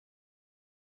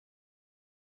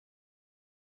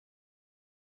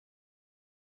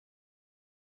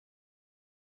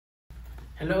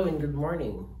Hello and good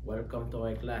morning. Welcome to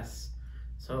my class.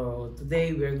 So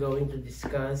today we're going to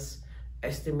discuss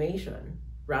estimation,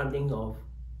 rounding off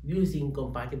using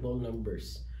compatible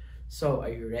numbers. So are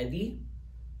you ready?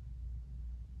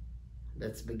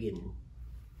 Let's begin.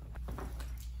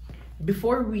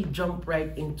 Before we jump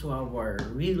right into our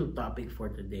real topic for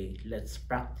today, let's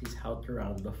practice how to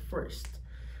round off first.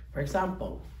 For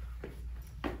example,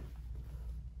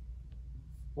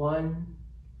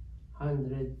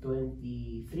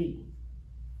 123.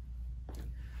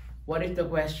 What if the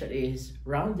question is,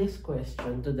 round this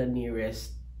question to the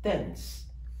nearest tens?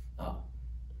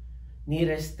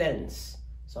 Nearest tens.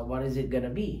 So what is it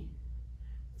gonna be?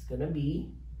 It's gonna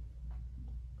be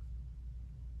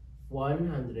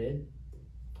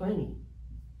 120.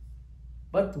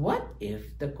 But what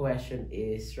if the question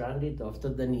is rounded off to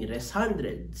the nearest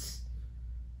hundreds?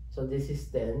 So this is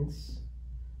tens,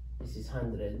 this is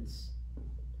hundreds.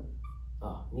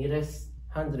 Nearest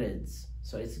hundreds.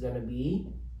 So it's gonna be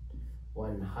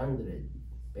 100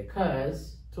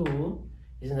 because 2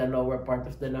 is in the lower part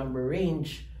of the number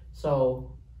range.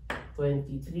 So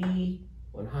 23,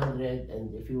 100,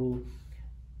 and if you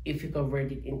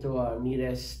convert it into a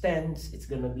nearest tens, it's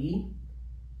gonna be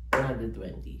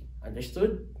 120.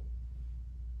 Understood?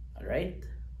 All right.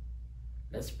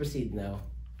 Let's proceed now.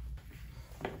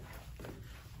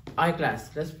 Hi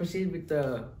class. Let's proceed with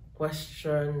the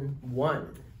question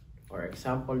 1 or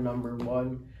example number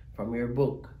 1 from your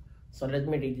book. So let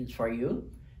me read it for you.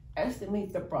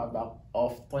 Estimate the product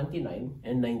of 29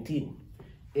 and 19.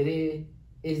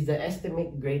 Is the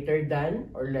estimate greater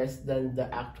than or less than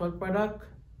the actual product?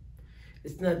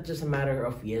 It's not just a matter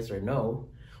of yes or no.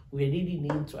 We really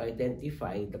need to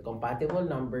identify the compatible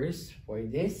numbers for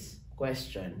this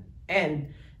question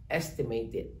and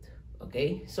estimate it.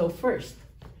 Okay, so first,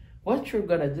 what you're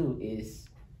gonna do is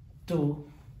to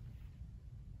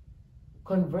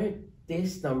convert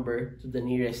this number to the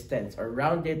nearest tens or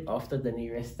round it off to the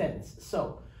nearest tens.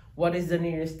 So what is the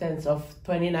nearest tens of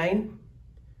 29?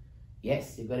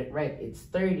 Yes, you got it right. It's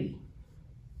 30.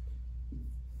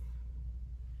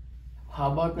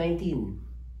 How about 19?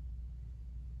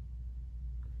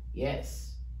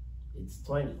 Yes, it's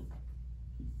 20.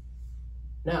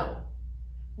 Now,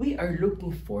 we are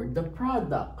looking for the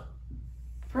product.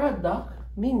 Product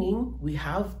meaning we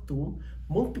have to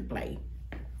multiply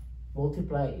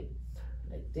it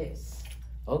like this.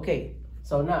 Okay,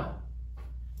 so now,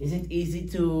 is it easy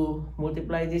to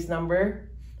multiply this number?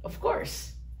 Of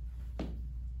course.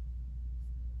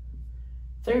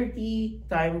 30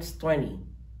 times 20.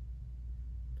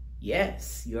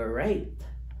 Yes, you're right.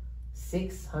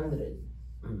 600.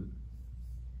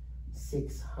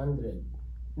 600.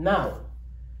 Now,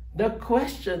 the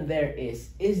question there is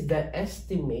the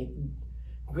estimate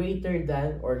greater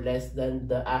than or less than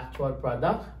the actual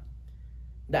product?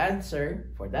 The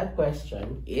answer for that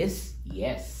question is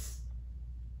yes.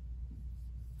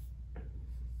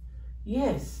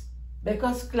 Yes,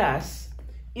 because class,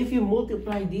 if you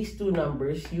multiply these two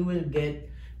numbers, you will get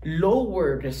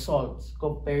lower results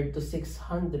compared to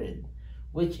 600,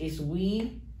 which is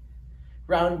we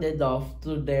rounded off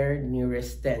to their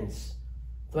nearest tens.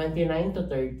 29 to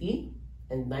 30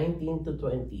 and 19 to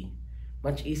 20.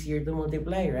 Much easier to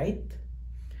multiply, right? Do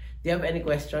you have any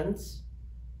questions?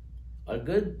 All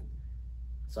good?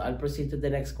 So I'll proceed to the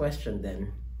next question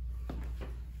then.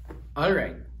 All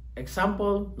right,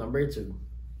 example number 2.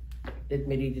 Let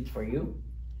me read it for you.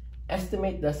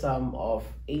 Estimate the sum of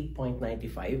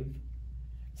 8.95,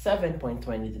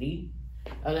 7.23,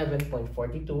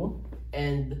 11.42,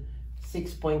 and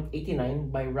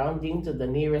 6.89 by rounding to the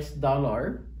nearest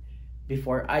dollar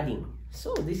before adding.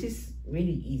 So this is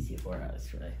really easy for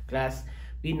us, right? Class,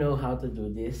 we know how to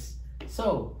do this.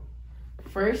 So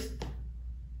first,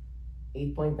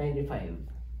 8.95.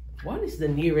 What is the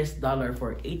nearest dollar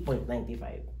for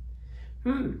 8.95?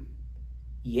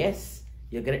 Yes,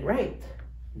 you get it right.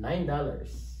 $9.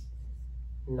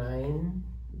 $9.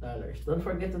 Don't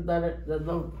forget the dollar.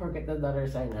 Don't forget the dollar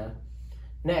sign, huh?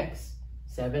 Next,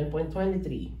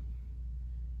 7.23.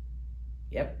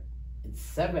 Yep, it's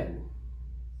 7.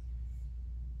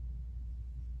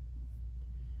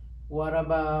 What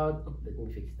about? Oh, let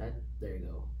me fix that. There you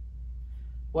go.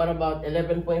 What about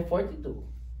 11.42?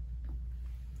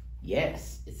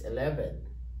 Yes, it's 11.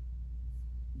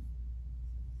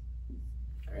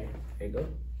 All right, there you go.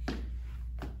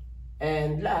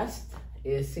 And last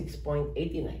is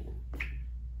 6.89.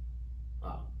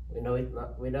 We know it.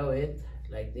 We know it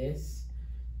like this.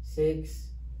 6.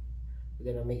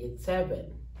 We're gonna make it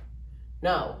 7.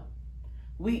 Now,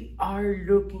 we are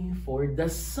looking for the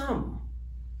sum.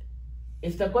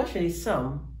 If the question is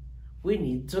sum, we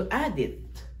need to add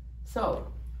it.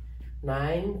 So,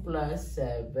 9 plus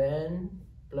 7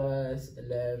 plus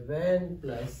 11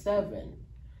 plus 7.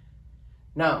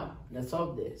 Now, let's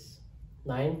solve this.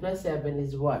 9 plus 7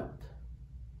 is what?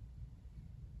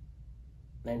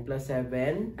 9 plus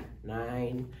 7,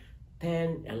 9,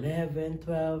 10, 11,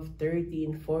 12,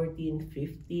 13, 14,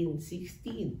 15,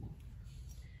 16.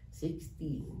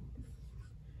 16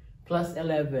 plus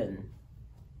 11.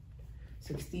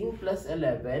 16 plus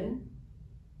 11,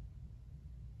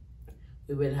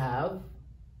 we will have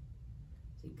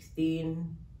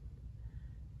 16.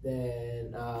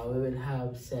 Then we will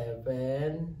have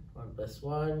 7. 1 plus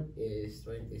 1 is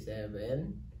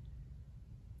 27.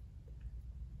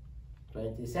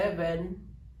 27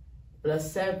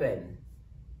 plus 7.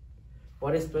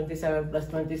 What is 27 plus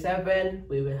 27?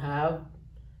 We will have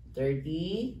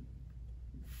 $34.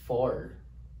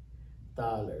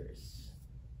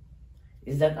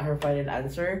 Is that our final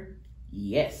answer?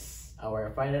 Yes,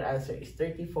 our final answer is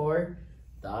 $34.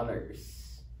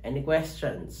 Any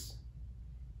questions?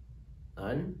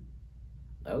 None?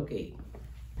 Okay.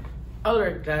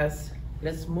 Alright class,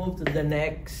 let's move to the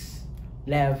next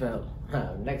level.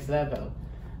 Next level.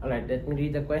 Alright, let me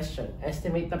read the question.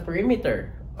 Estimate the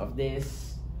perimeter of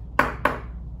this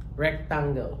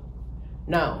rectangle.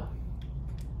 Now,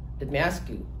 let me ask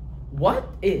you, what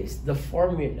is the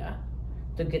formula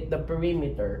to get the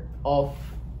perimeter of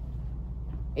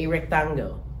a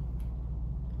rectangle?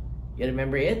 You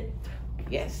remember it?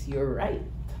 Yes, you're right.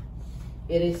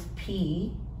 It is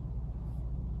P.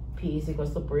 P is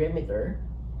equals to perimeter.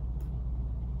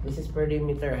 This is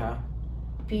perimeter, huh?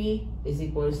 P is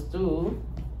equals to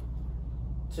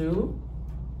 2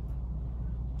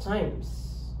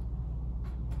 times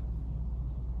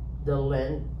the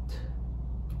length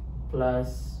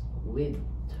plus width.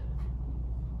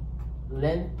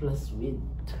 Length plus width.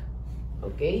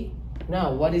 Okay?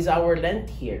 Now, what is our length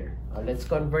here? Let's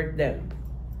convert them.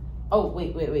 Oh,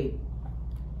 wait.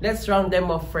 Let's round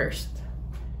them off first.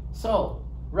 So,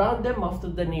 round them off to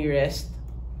the nearest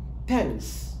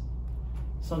tens.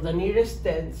 So, the nearest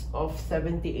tens of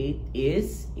 78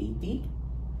 is 80.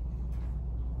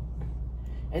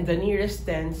 And the nearest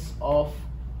tens of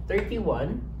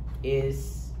 31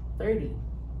 is 30.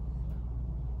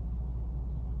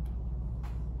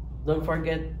 Don't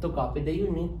forget to copy the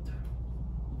unit.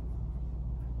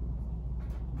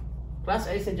 Class,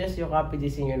 I suggest you copy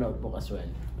this in your notebook as well.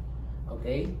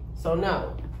 Okay? So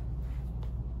now,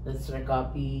 let's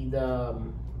recopy the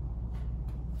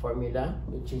formula,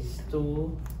 which is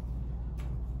 2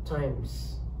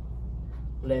 times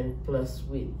length plus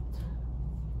width.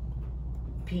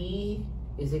 P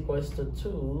is equals to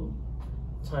 2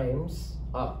 times,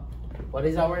 what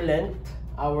is our length?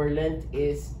 Our length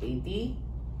is 80.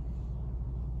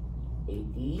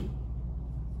 80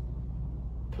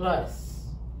 plus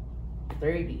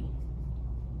 30.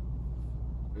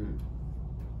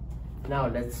 Now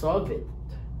let's solve it.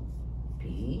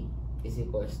 P is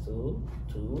equals to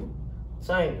 2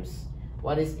 times.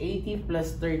 What is 80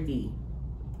 plus 30?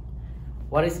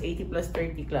 What is 80 plus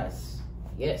 30, class?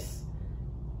 Yes.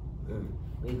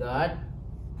 We got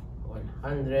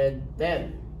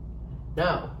 110.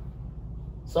 Now,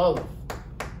 solve.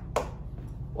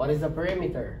 What is the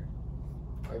perimeter?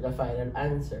 Or the final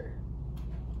answer?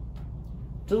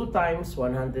 2 times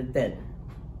 110.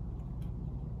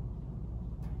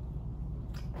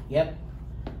 Yep,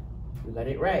 you got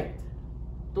it right.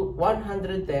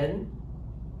 110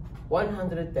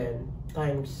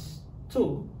 times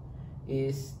 2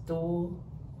 is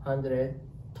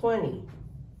 220.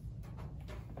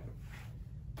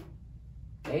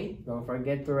 Okay, don't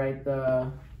forget to write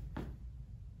the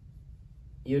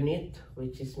unit,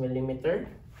 which is millimeter.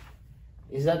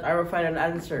 Is that our final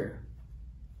answer?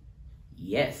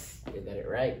 Yes, you got it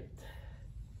right.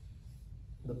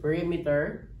 The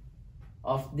perimeter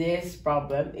of this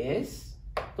problem is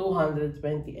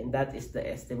 220, and that is the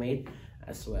estimate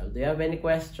as well. Do you have any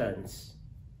questions?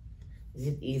 Is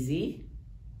it easy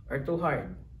or too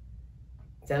hard?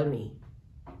 Tell me.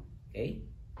 Okay,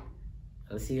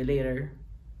 I'll see you later.